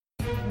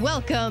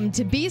Welcome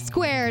to B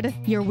Squared,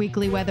 your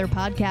weekly weather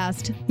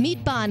podcast.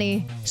 Meet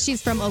Bonnie.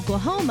 She's from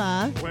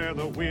Oklahoma, where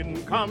the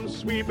wind comes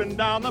sweeping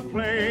down the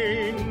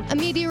plain. A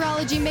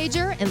meteorology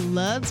major and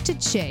loves to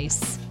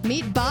chase.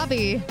 Meet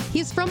Bobby.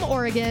 He's from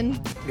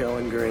Oregon.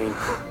 Going green.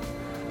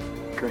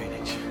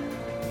 Greenwich.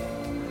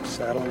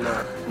 Saddle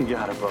up. You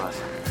got it,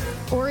 boss.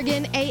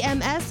 Oregon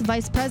AMS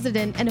vice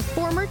president and a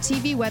former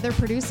TV weather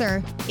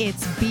producer.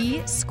 It's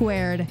B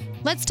Squared.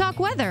 Let's talk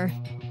weather.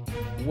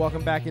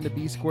 Welcome back into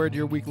B Squared,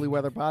 your weekly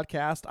weather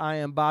podcast. I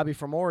am Bobby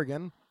from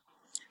Oregon.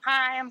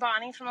 Hi, I'm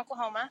Bonnie from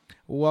Oklahoma.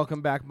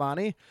 Welcome back,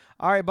 Bonnie.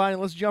 All right, Bonnie,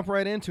 let's jump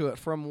right into it.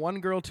 From one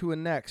girl to a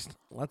next,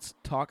 let's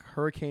talk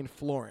Hurricane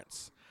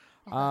Florence.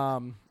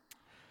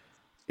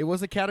 It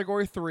was a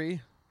Category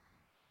 3.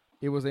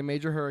 It was a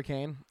major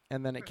hurricane,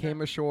 and then it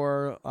came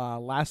ashore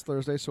last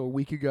Thursday, so a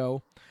week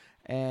ago,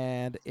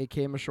 and it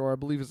came ashore, I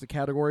believe it's a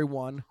Category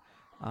 1.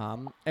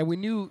 And we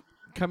knew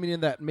coming in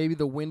that maybe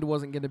the wind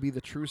wasn't going to be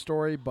the true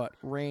story, but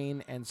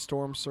rain and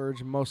storm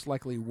surge most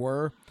likely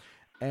were.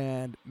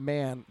 And,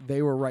 man,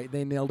 they were right.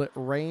 They nailed it.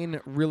 Rain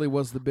really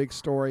was the big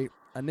story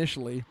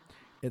initially.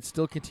 It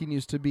still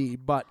continues to be,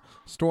 but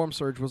storm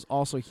surge was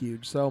also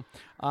huge. So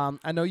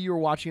I know you were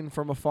watching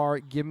from afar.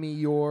 Give me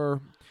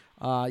your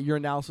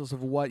analysis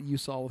of what you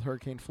saw with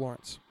Hurricane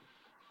Florence.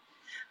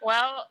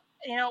 Well,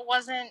 it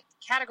wasn't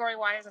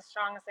category-wise as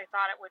strong as they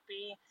thought it would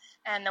be,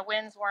 and the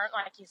winds weren't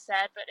like you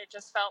said, but it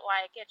just felt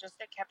like it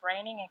kept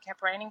raining and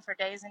kept raining for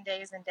days and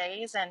days and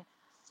days, and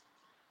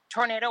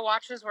tornado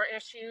watches were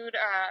issued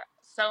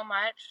so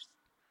much.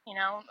 I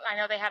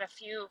know they had a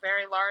few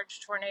very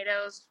large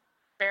tornadoes,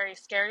 very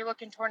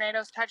scary-looking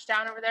tornadoes touch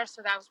down over there,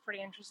 so that was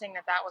pretty interesting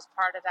that was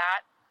part of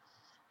that.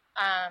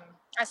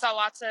 I saw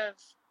lots of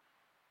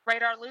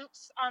radar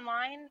loops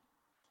online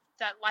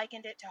that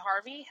likened it to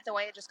Harvey, the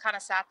way it just kind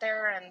of sat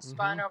there and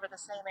spun over the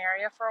same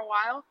area for a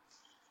while.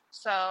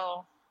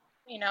 So,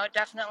 it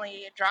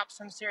definitely dropped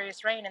some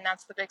serious rain, and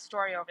that's the big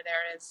story over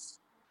there is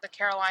the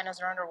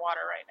Carolinas are underwater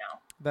right now.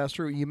 That's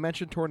true. You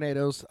mentioned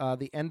tornadoes.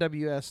 The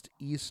NWS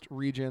East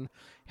region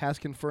has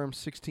confirmed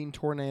 16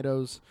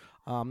 tornadoes.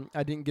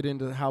 I didn't get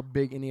into how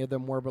big any of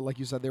them were, but like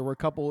you said, there were a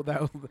couple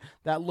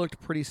that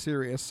looked pretty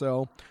serious.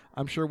 So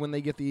I'm sure when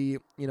they get the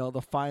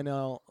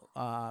final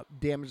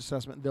damage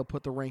assessment, they'll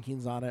put the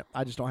rankings on it.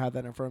 I just don't have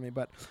that in front of me.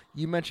 But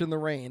you mentioned the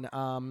rain.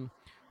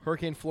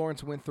 Hurricane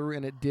Florence went through,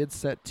 and it did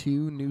set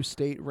 2 new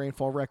state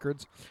rainfall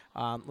records.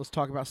 Let's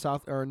talk about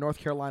North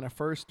Carolina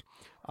first.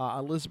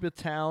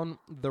 Elizabethtown,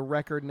 the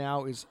record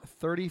now is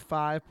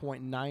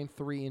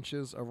 35.93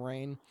 inches of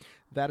rain.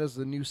 That is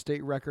the new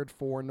state record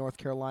for North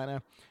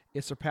Carolina.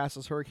 It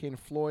surpasses Hurricane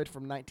Floyd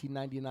from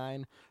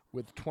 1999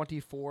 with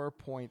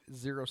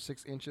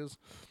 24.06 inches.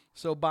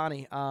 So,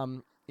 Bonnie,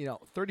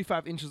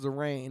 35 inches of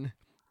rain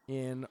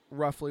in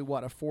roughly,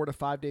 a 4 to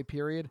 5 day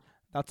period?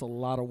 That's a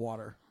lot of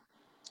water.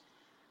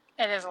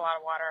 It is a lot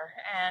of water,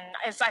 and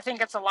I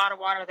think it's a lot of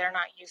water they're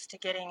not used to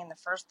getting in the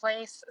first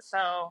place.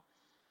 So,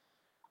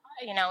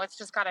 it's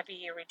just got to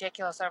be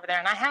ridiculous over there.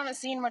 And I haven't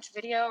seen much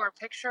video or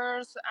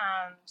pictures,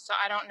 so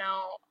I don't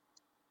know.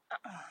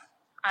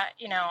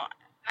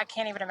 I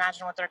can't even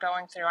imagine what they're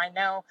going through. I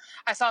know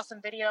I saw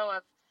some video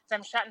of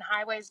them shutting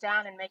highways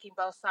down and making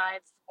both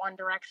sides one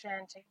direction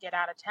to get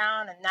out of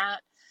town, and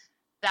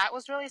that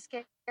was really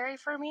scary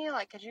for me.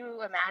 Like, could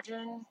you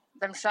imagine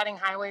them shutting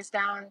highways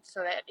down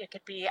so that it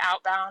could be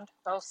outbound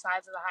both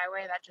sides of the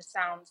highway? That just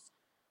sounds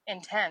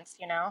intense,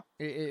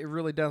 It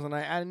really does, and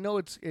I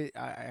know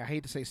I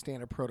hate to say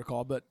standard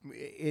protocol, but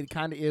it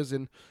kind of is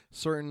in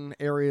certain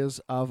areas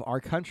of our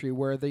country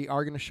where they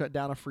are going to shut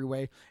down a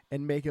freeway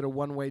and make it a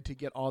one-way to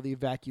get all the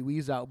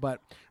evacuees out.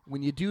 But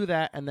when you do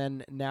that, and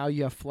then now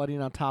you have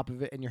flooding on top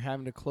of it, and you're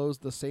having to close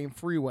the same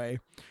freeway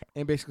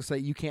and basically say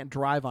you can't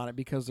drive on it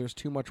because there's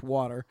too much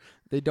water.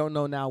 They don't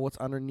know now what's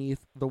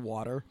underneath the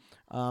water.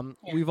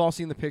 We've all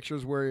seen the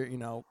pictures where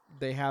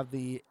they have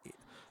the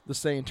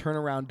saying, turn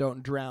around,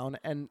 don't drown,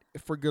 and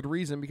for good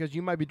reason, because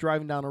you might be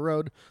driving down a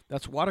road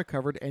that's water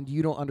covered and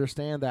you don't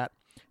understand that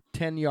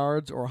 10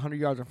 yards or 100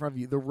 yards in front of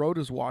you, the road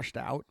is washed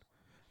out.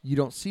 You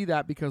don't see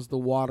that because the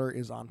water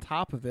is on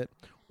top of it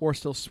or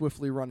still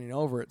swiftly running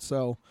over it.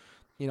 So,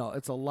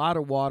 it's a lot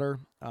of water.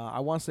 I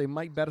want to say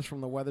Mike Bettis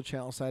from the Weather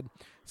Channel said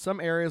some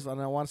areas, and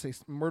I want to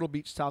say Myrtle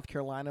Beach, South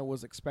Carolina,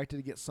 was expected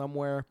to get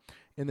somewhere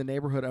in the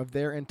neighborhood of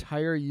their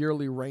entire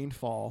yearly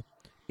rainfall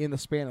in the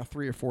span of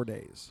 3 or 4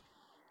 days.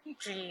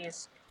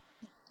 Jeez.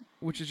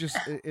 Which is just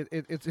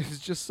it's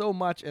just so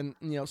much. And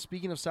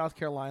speaking of South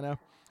Carolina,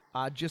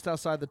 just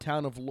outside the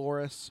town of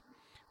Loris,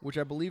 which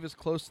I believe is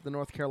close to the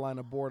North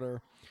Carolina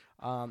border,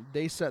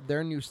 they set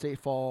their new state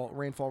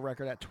rainfall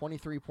record at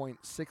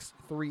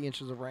 23.63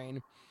 inches of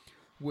rain,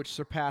 which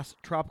surpassed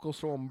Tropical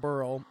Storm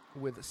Beryl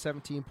with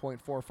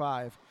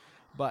 17.45.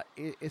 But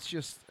it's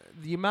just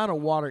the amount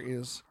of water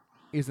is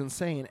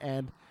insane.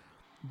 And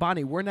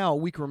Bonnie, we're now a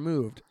week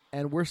removed,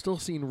 and we're still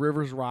seeing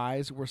rivers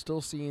rise. We're still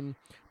seeing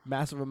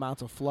massive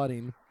amounts of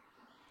flooding.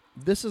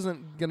 This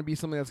isn't going to be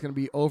something that's going to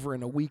be over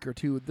in a week or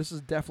two. This is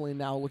definitely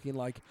now looking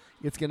like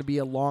it's going to be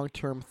a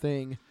long-term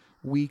thing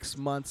weeks,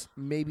 months,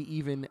 maybe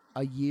even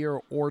a year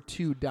or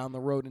two down the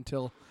road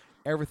until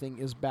everything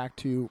is back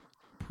to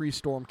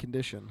pre-storm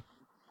condition.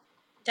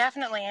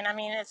 Definitely. And I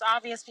mean, it's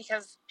obvious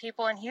because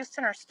people in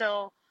Houston are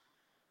still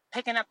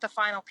picking up the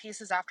final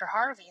pieces after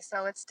Harvey.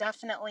 So it's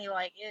definitely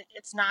like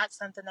it's not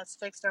something that's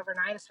fixed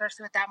overnight,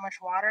 especially with that much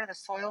water. The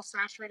soil's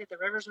saturated, the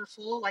rivers are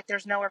full, like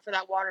there's nowhere for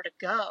that water to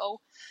go.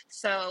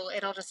 So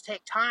it'll just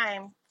take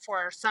time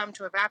for some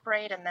to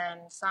evaporate and then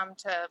some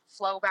to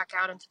flow back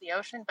out into the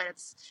ocean. But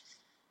it's,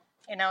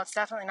 it's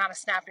definitely not a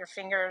snap your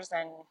fingers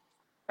and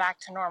back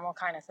to normal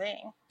kind of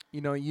thing.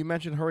 You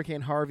mentioned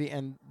Hurricane Harvey,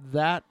 and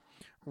that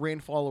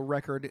rainfall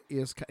record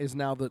is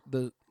now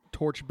the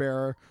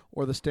torchbearer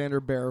or the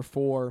standard bearer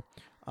for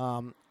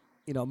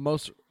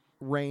most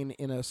rain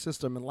in a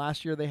system. And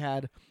last year they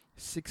had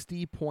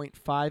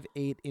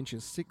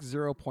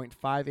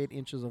 60.58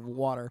 inches of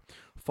water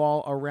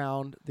fall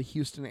around the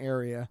Houston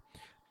area,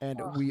 and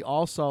we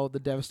all saw the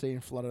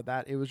devastating flood of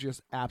that. It was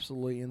just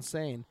absolutely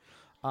insane.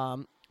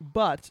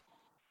 But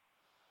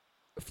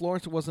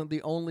Florence wasn't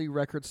the only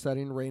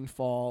record-setting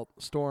rainfall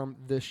storm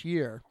this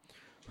year.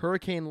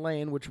 Hurricane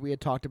Lane, which we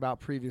had talked about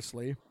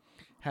previously,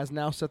 has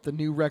now set the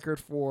new record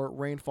for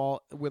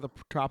rainfall with a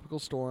tropical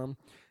storm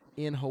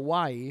in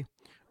Hawaii,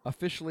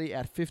 officially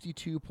at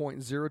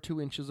 52.02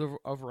 inches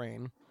of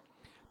rain.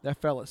 That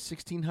fell at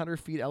 1,600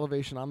 feet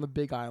elevation on the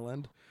Big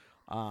Island.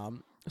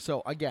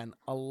 So, again,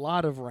 a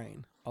lot of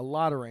rain.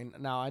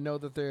 Now, I know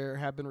that there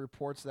have been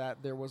reports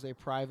that there was a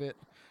private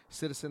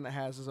citizen that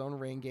has his own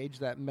rain gauge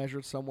that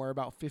measured somewhere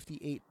about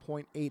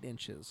 58.8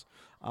 inches.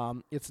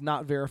 It's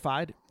not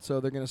verified, so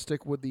they're going to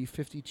stick with the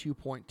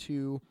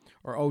 52.2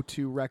 or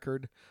 02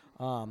 record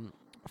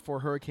for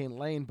Hurricane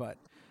Lane. But,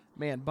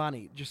 man,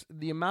 Bonnie, just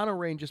the amount of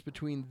rain just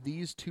between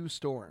these two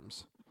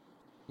storms,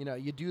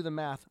 you do the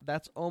math,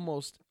 that's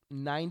almost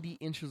 90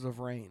 inches of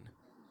rain.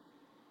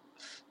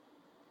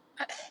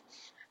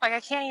 Like,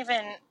 I can't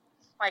even,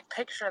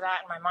 picture that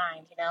in my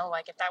mind,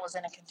 like if that was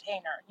in a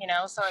container,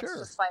 so Sure. It's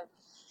just like,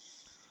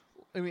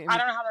 I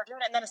don't know how they're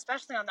doing it. And then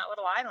especially on that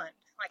little island,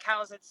 like,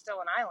 how is it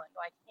still an island?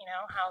 Like,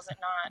 how is it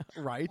not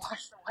Right.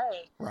 washed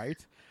away?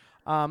 Right.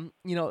 The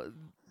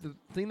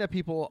thing that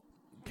people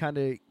kind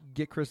of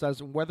get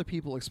criticized, and weather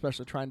people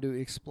especially, trying to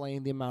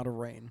explain the amount of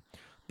rain.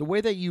 The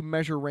way that you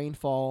measure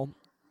rainfall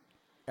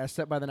as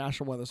set by the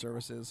National Weather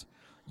Service is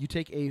you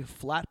take a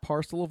flat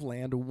parcel of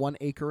land, 1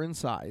 acre in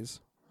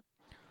size,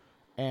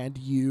 and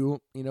you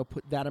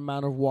put that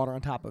amount of water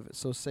on top of it.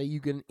 So say you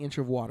get an inch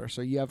of water.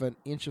 So you have an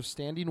inch of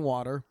standing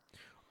water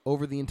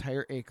over the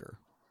entire acre.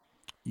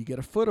 You get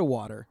a foot of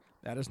water.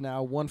 That is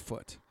now 1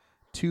 foot,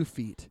 2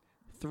 feet,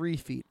 3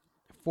 feet.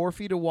 4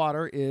 feet of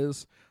water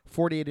is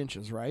 48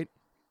 inches, right?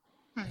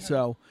 Mm-hmm.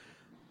 So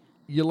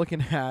you're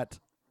looking at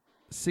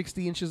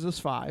 60 inches is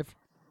 5.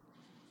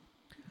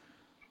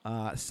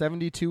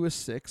 72 is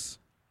 6.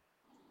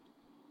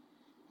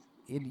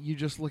 And you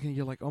just look and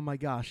you're like, oh my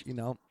gosh,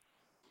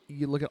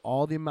 you look at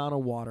all the amount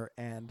of water,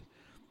 and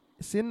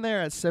sitting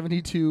there at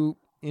 72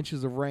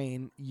 inches of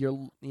rain,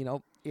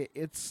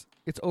 it's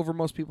over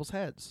most people's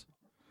heads.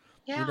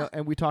 Yeah.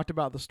 And we talked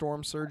about the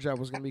storm surge that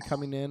was going to be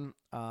coming in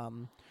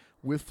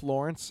with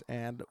Florence,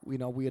 and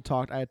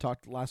I had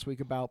talked last week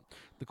about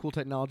the cool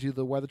technology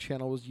the Weather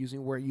Channel was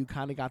using, where you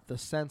kind of got the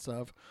sense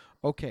of,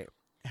 okay,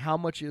 how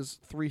much is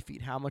 3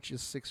 feet, how much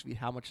is 6 feet,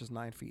 how much is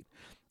 9 feet.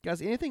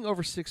 Guys, anything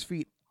over 6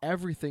 feet,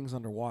 everything's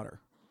underwater.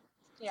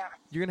 Yeah.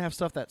 You're going to have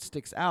stuff that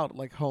sticks out,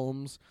 like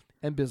homes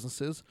and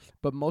businesses,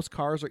 but most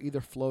cars are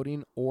either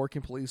floating or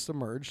completely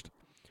submerged.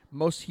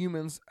 Most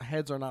humans'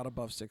 heads are not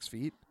above 6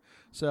 feet.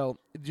 So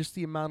just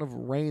the amount of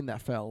rain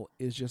that fell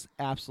is just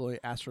absolutely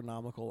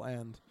astronomical.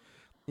 And,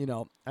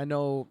 I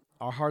know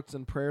our hearts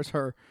and prayers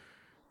are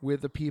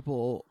with the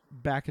people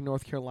back in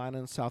North Carolina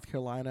and South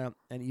Carolina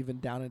and even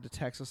down into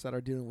Texas that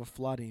are dealing with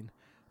flooding.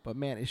 But,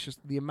 man, it's just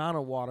the amount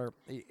of water,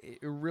 it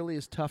really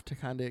is tough to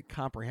kind of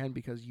comprehend,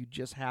 because you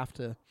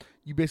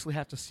basically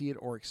have to see it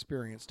or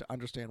experience to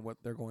understand what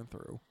they're going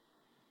through.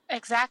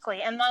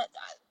 Exactly. And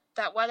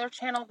that Weather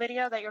Channel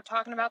video that you're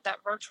talking about, that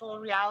virtual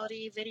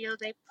reality video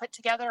they put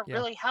together,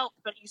 really helped,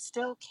 but you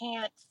still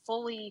can't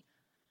fully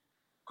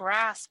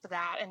grasp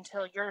that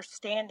until you're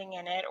standing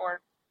in it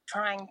or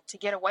trying to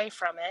get away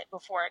from it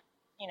before it,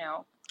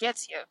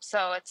 gets you.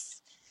 So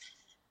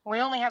we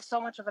only have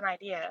so much of an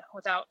idea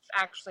without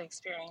actually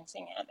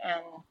experiencing it,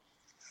 and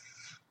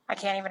I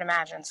can't even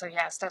imagine. So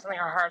yes, definitely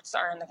our hearts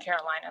are in the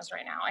Carolinas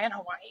right now and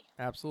Hawaii.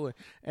 Absolutely.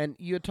 And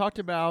we had talked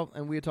about,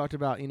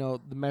 the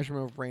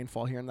measurement of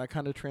rainfall here, and that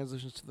kind of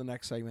transitions to the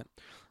next segment.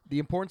 The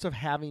importance of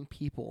having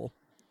people,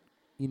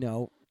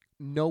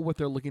 know what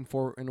they're looking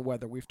for in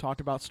weather. We've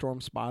talked about storm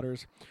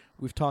spotters.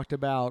 We've talked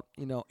about,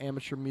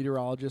 amateur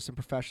meteorologists and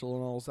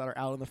professionals that are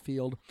out in the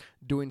field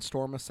doing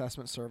storm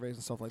assessment surveys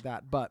and stuff like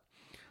that. But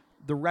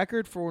the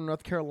record for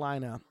North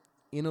Carolina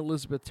in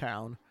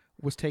Elizabethtown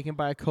was taken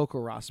by a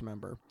CoCoRaHS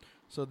member.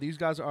 So these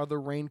guys are the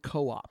rain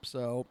co-op.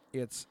 So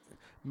it's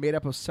made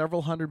up of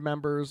several hundred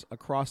members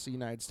across the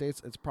United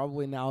States. It's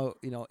probably now,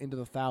 into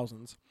the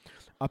thousands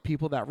of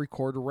people that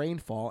record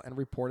rainfall and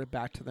report it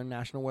back to their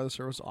National Weather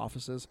Service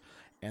offices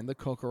and the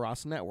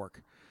CoCoRaHS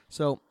network.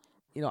 So,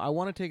 I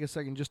want to take a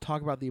second and just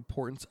talk about the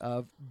importance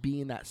of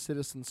being that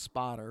citizen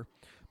spotter,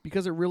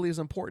 because it really is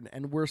important.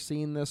 And we're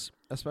seeing this,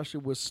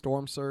 especially with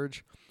storm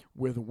surge,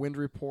 with wind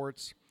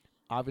reports,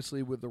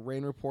 obviously with the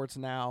rain reports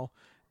now,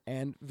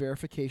 and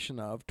verification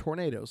of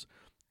tornadoes.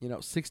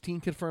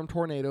 16 confirmed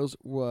tornadoes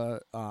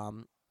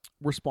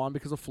spawned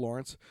because of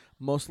Florence,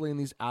 mostly in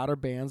these outer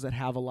bands that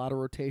have a lot of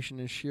rotation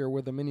and shear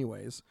with them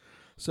anyways.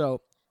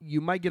 So you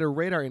might get a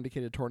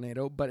radar-indicated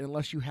tornado, but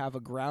unless you have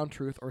a ground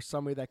truth or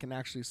somebody that can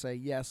actually say,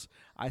 yes,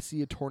 I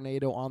see a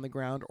tornado on the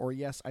ground, or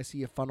yes, I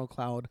see a funnel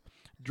cloud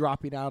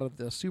dropping out of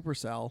the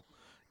supercell,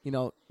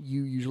 you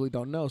usually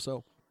don't know.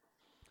 So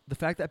the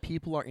fact that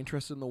people are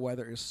interested in the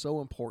weather is so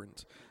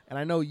important. And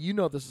I know you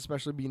know this,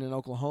 especially being in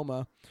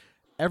Oklahoma.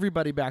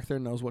 Everybody back there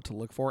knows what to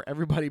look for.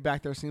 Everybody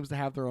back there seems to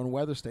have their own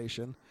weather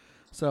station.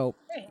 So,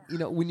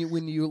 when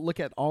you look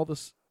at all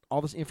this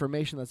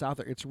information that's out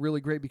there, it's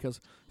really great because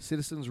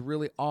citizens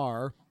really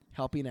are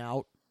helping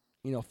out,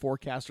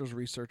 forecasters,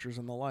 researchers,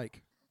 and the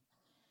like.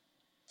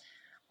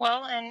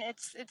 Well, and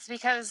it's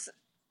because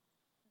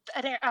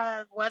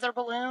a weather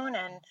balloon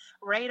and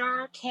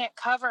radar can't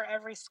cover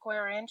every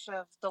square inch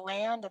of the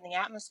land and the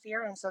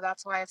atmosphere, and so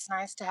that's why it's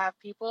nice to have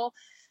people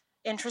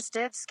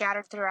interested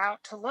scattered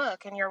throughout to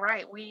look. And you're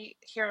right, we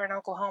here in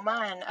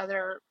Oklahoma and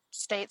other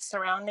states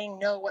surrounding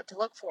know what to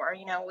look for.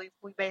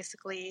 We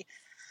basically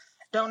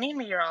don't need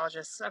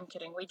meteorologists. I'm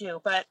kidding, we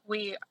do, but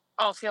we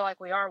all feel like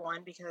we are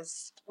one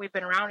because we've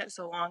been around it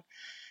so long.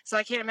 So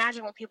I can't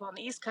imagine what people on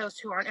the East Coast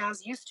who aren't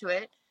as used to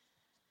it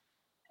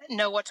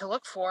know what to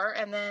look for.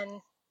 And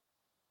then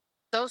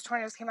those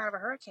tornadoes came out of a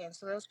hurricane,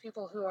 so those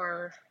people who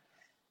are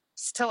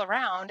still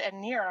around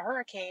and near a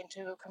hurricane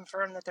to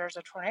confirm that there's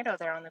a tornado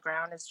there on the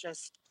ground is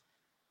just,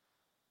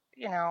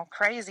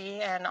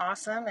 crazy and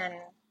awesome and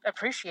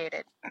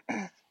appreciated.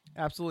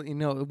 Absolutely.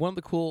 One of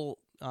the cool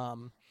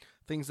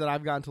things that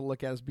I've gotten to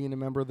look at as being a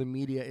member of the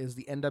media is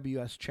the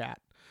NWS chat.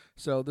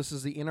 So this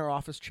is the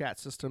inter-office chat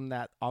system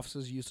that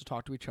offices use to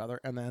talk to each other,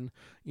 and then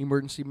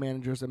emergency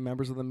managers and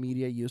members of the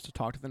media use to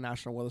talk to the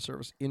National Weather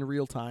Service in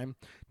real time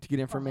to get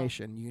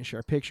information. You can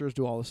share pictures,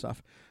 do all this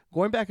stuff.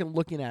 Going back and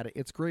looking at it,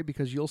 it's great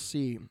because you'll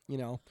see,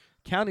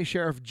 County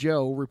Sheriff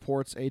Joe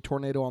reports a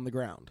tornado on the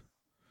ground.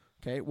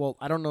 Okay, well,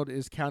 I don't know,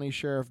 is County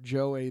Sheriff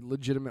Joe a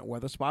legitimate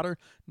weather spotter?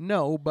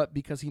 No, but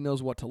because he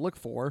knows what to look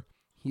for,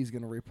 he's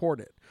going to report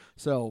it.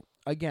 So,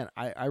 again,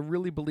 I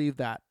really believe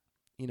that,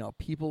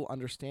 people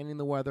understanding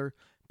the weather,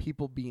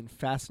 people being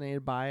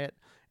fascinated by it,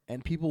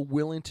 and people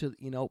willing to,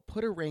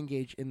 put a rain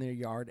gauge in their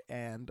yard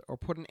or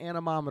put an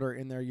anemometer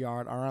in their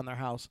yard or on their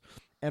house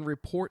and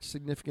report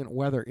significant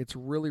weather. It's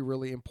really,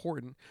 really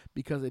important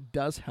because it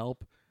does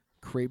help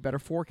create better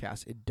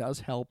forecasts. It does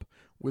help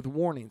with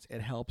warnings.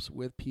 It helps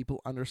with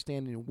people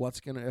understanding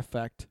what's going to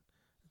affect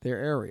their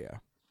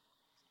area.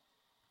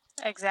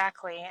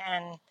 Exactly.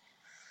 And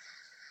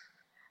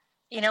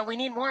we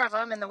need more of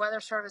them, and the Weather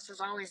Service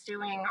is always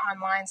doing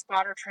online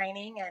spotter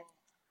training, and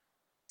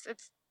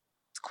it's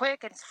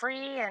quick, it's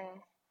free, and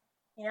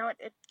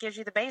it gives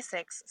you the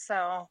basics.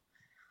 So,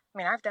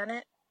 I've done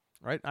it.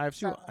 Right, I have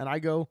too, and I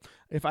go.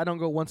 If I don't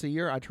go once a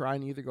year, I try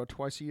and either go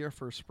twice a year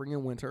for spring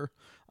and winter.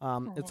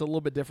 It's a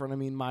little bit different.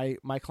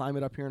 My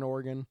climate up here in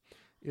Oregon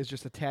is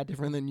just a tad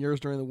different than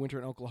yours during the winter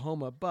in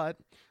Oklahoma, but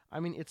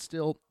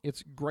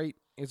it's great.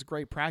 It's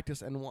great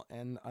practice,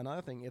 and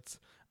another thing, it's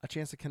a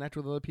chance to connect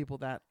with other people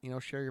that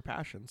share your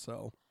passion.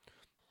 So,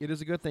 it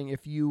is a good thing.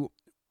 If you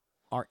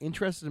are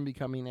interested in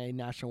becoming a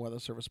National Weather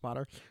Service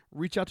spotter,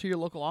 reach out to your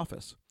local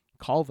office.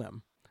 Call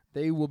them.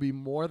 They will be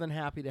more than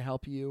happy to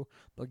help you.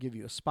 They'll give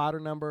you a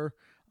spotter number.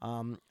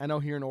 I know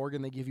here in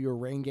Oregon they give you a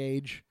rain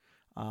gauge,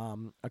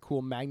 a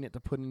cool magnet to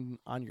put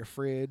on your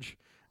fridge,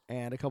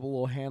 and a couple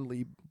little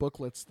handy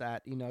booklets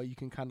that you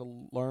can kind of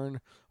learn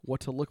what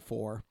to look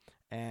for.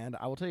 And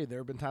I will tell you, there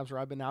have been times where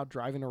I've been out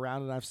driving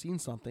around and I've seen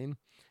something,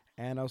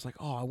 and I was like,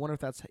 oh, I wonder if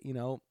that's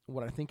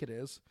what I think it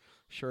is.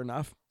 Sure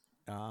enough,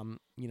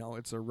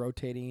 it's a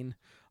rotating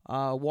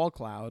wall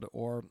cloud,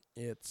 or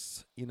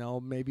it's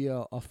maybe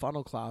a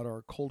funnel cloud or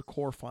a cold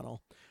core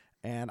funnel,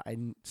 and I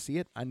see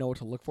it. I know what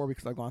to look for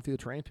because I've gone through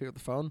the training, pick up the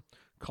phone,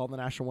 call the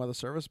National Weather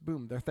Service,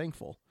 boom, they're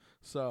thankful.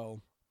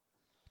 So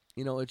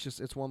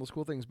it's one of those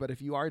cool things. But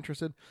if you are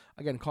interested,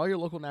 again, call your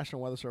local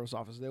National Weather Service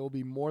office. They will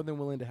be more than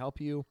willing to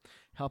help you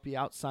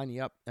out, sign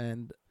you up,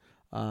 and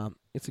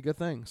it's a good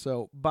thing.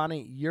 So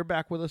Bonnie, you're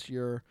back with us.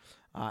 You're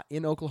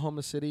in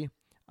Oklahoma City.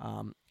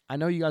 I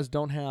know you guys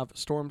don't have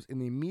storms in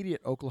the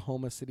immediate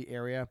Oklahoma City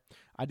area.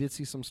 I did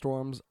see some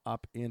storms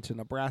up into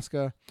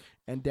Nebraska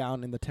and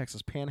down in the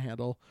Texas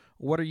Panhandle.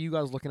 What are you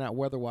guys looking at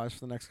weather-wise for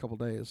the next couple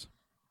days?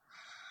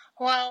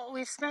 Well,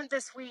 we've spent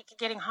this week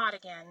getting hot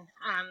again.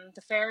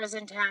 The fair is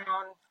in town,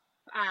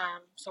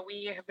 so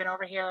we have been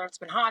over here. It's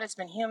been hot, it's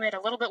been humid,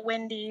 a little bit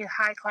windy,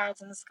 high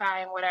clouds in the sky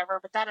and whatever,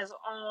 but that is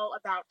all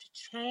about to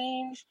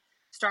change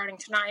starting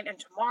tonight and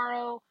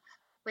tomorrow.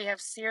 We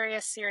have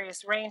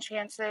serious rain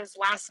chances.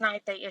 Last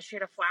night they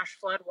issued a flash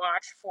flood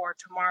watch for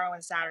tomorrow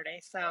and Saturday.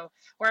 So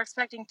we're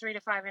expecting 3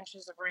 to 5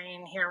 inches of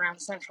rain here around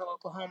central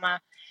Oklahoma.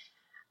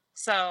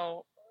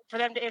 So for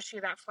them to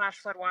issue that flash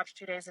flood watch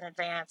 2 days in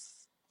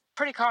advance,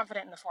 pretty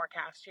confident in the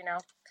forecast,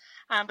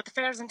 But the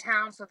fair's in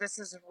town, so this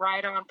is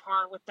right on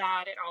par with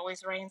that. It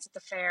always rains at the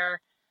fair.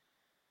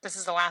 This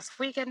is the last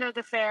weekend of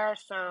the fair,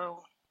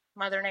 so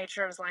Mother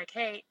Nature was like,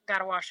 hey, got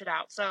to wash it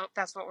out. So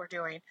that's what we're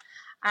doing.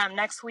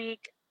 Next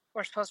week,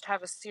 we're supposed to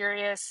have a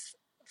serious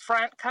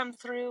front come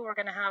through. We're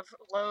going to have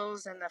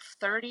lows in the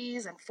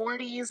 30s and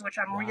 40s, which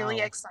I'm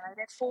really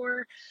excited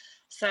for.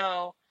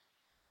 So,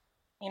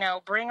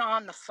 bring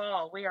on the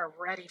fall. We are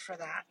ready for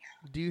that.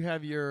 Do you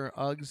have your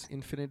Uggs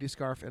Infinity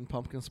Scarf and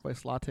Pumpkin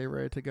Spice Latte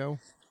ready to go?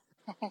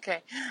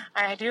 Okay.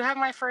 I do have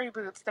my furry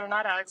boots. They're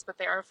not Uggs, but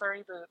they are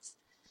furry boots.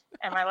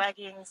 And my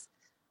leggings,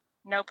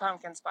 no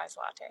pumpkin spice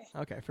latte.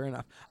 Okay, fair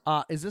enough.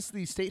 Is this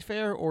the state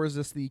fair or is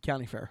this the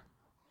county fair?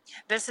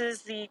 This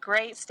is the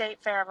Great State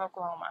Fair of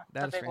Oklahoma.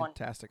 That is big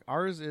fantastic.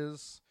 Ours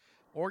is,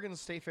 Oregon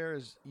State Fair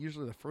is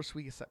usually the first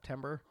week of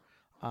September.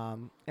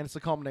 And it's a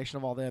culmination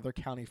of all the other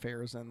county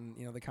fairs, and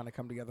they kind of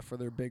come together for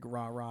their big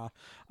rah-rah.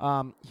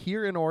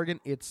 Here in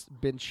Oregon, it's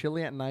been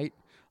chilly at night.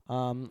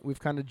 We've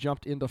kind of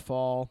jumped into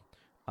fall,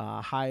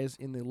 highs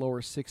in the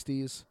lower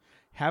 60s.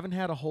 Haven't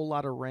had a whole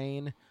lot of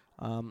rain.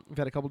 We've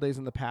had a couple days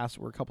in the past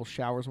where a couple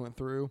showers went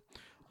through.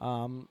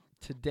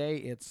 Today,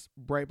 it's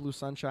bright blue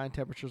sunshine.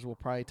 Temperatures will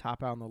probably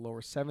top out in the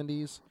lower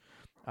 70s.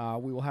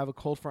 We will have a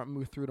cold front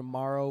move through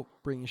tomorrow,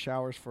 bringing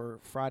showers for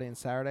Friday and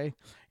Saturday.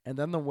 And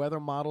then the weather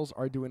models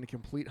are doing a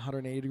complete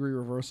 180-degree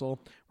reversal.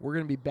 We're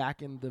going to be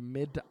back in the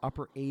mid to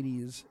upper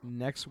 80s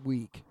next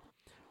week.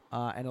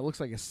 And it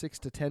looks like a 6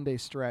 to 10-day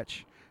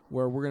stretch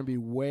where we're going to be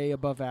way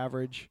above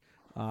average.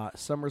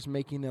 Summer's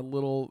making a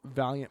little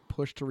valiant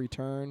push to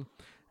return.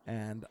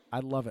 And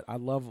I love it. I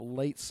love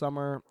late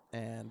summer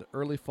and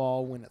early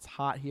fall when it's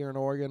hot here in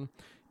Oregon.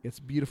 It's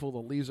beautiful. The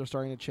leaves are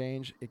starting to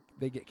change.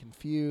 They get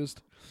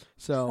confused.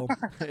 So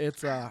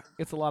it's a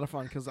lot of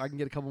fun because I can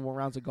get a couple more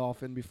rounds of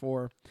golf in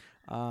before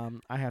I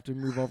have to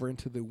move over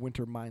into the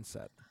winter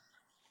mindset.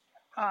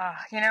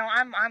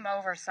 I'm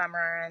over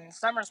summer, and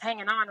summer's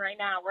hanging on right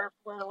now. We're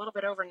a little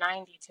bit over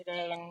 90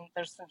 today, and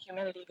there's some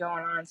humidity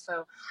going on.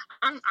 So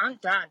I'm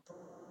done.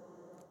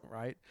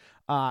 Right.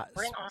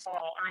 Bring on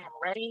fall. I am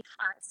ready.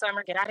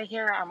 Summer, get out of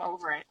here. I'm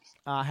over it.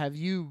 Have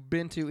you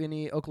been to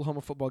any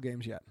Oklahoma football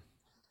games yet?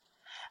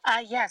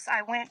 Yes,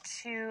 I went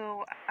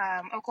to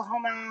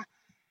Oklahoma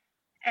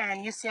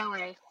and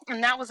UCLA,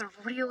 and that was a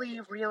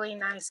really, really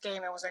nice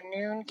game. It was a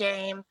noon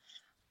game,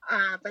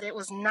 but it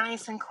was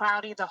nice and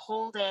cloudy the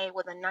whole day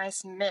with a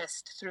nice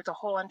mist through the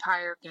whole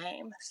entire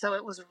game. So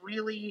it was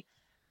really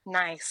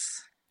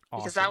nice.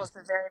 Awesome. Because that was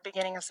the very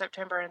beginning of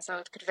September, and so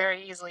it could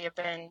very easily have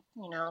been,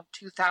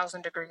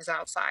 2,000 degrees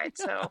outside.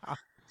 So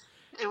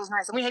it was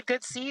nice. And we had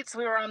good seats.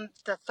 We were on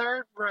the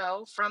third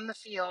row from the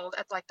field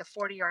at like the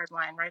 40-yard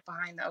line right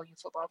behind the OU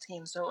football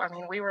team. So,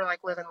 we were like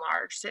living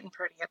large, sitting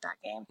pretty at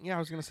that game. Yeah, I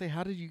was going to say,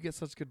 how did you get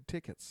such good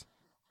tickets?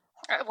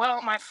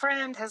 Well, my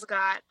friend has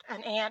got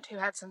an aunt who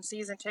had some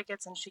season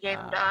tickets, and she gave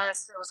them to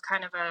us. It was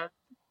kind of a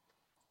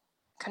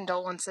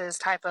condolences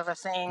type of a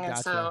thing. Gotcha. And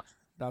so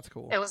that's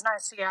cool. It was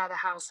nice to get out of the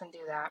house and do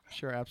that.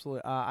 Sure,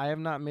 absolutely. I have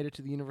not made it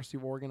to the University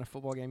of Oregon a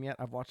football game yet.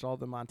 I've watched all of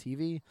them on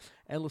TV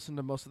and listened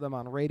to most of them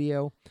on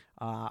radio.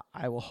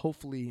 I will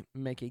hopefully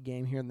make a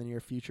game here in the near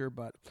future,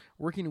 but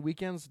working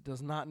weekends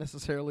does not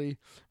necessarily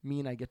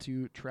mean I get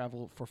to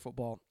travel for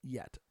football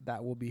yet.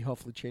 That will be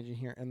hopefully changing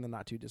here in the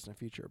not too distant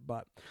future.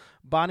 But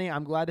Bonnie,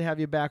 I'm glad to have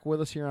you back with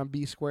us here on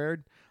B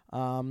Squared.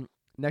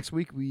 Next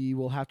week we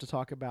will have to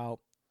talk about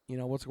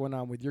what's going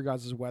on with your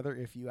guys' weather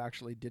if you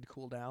actually did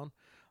cool down.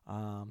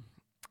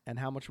 And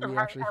how much we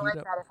actually heat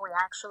up. That if we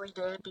actually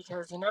did,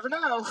 because you never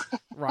know.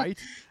 Right.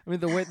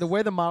 The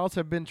way the models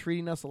have been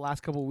treating us the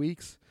last couple of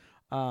weeks,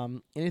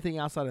 anything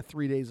outside of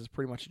 3 days is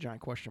pretty much a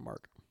giant question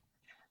mark.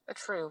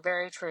 True.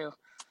 Very true.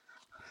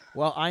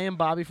 Well, I am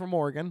Bobby from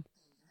Oregon.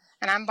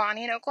 And I'm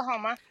Bonnie in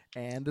Oklahoma.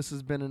 And this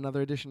has been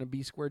another edition of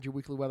B Squared, your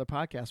weekly weather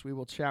podcast. We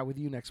will chat with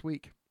you next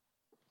week.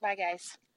 Bye, guys.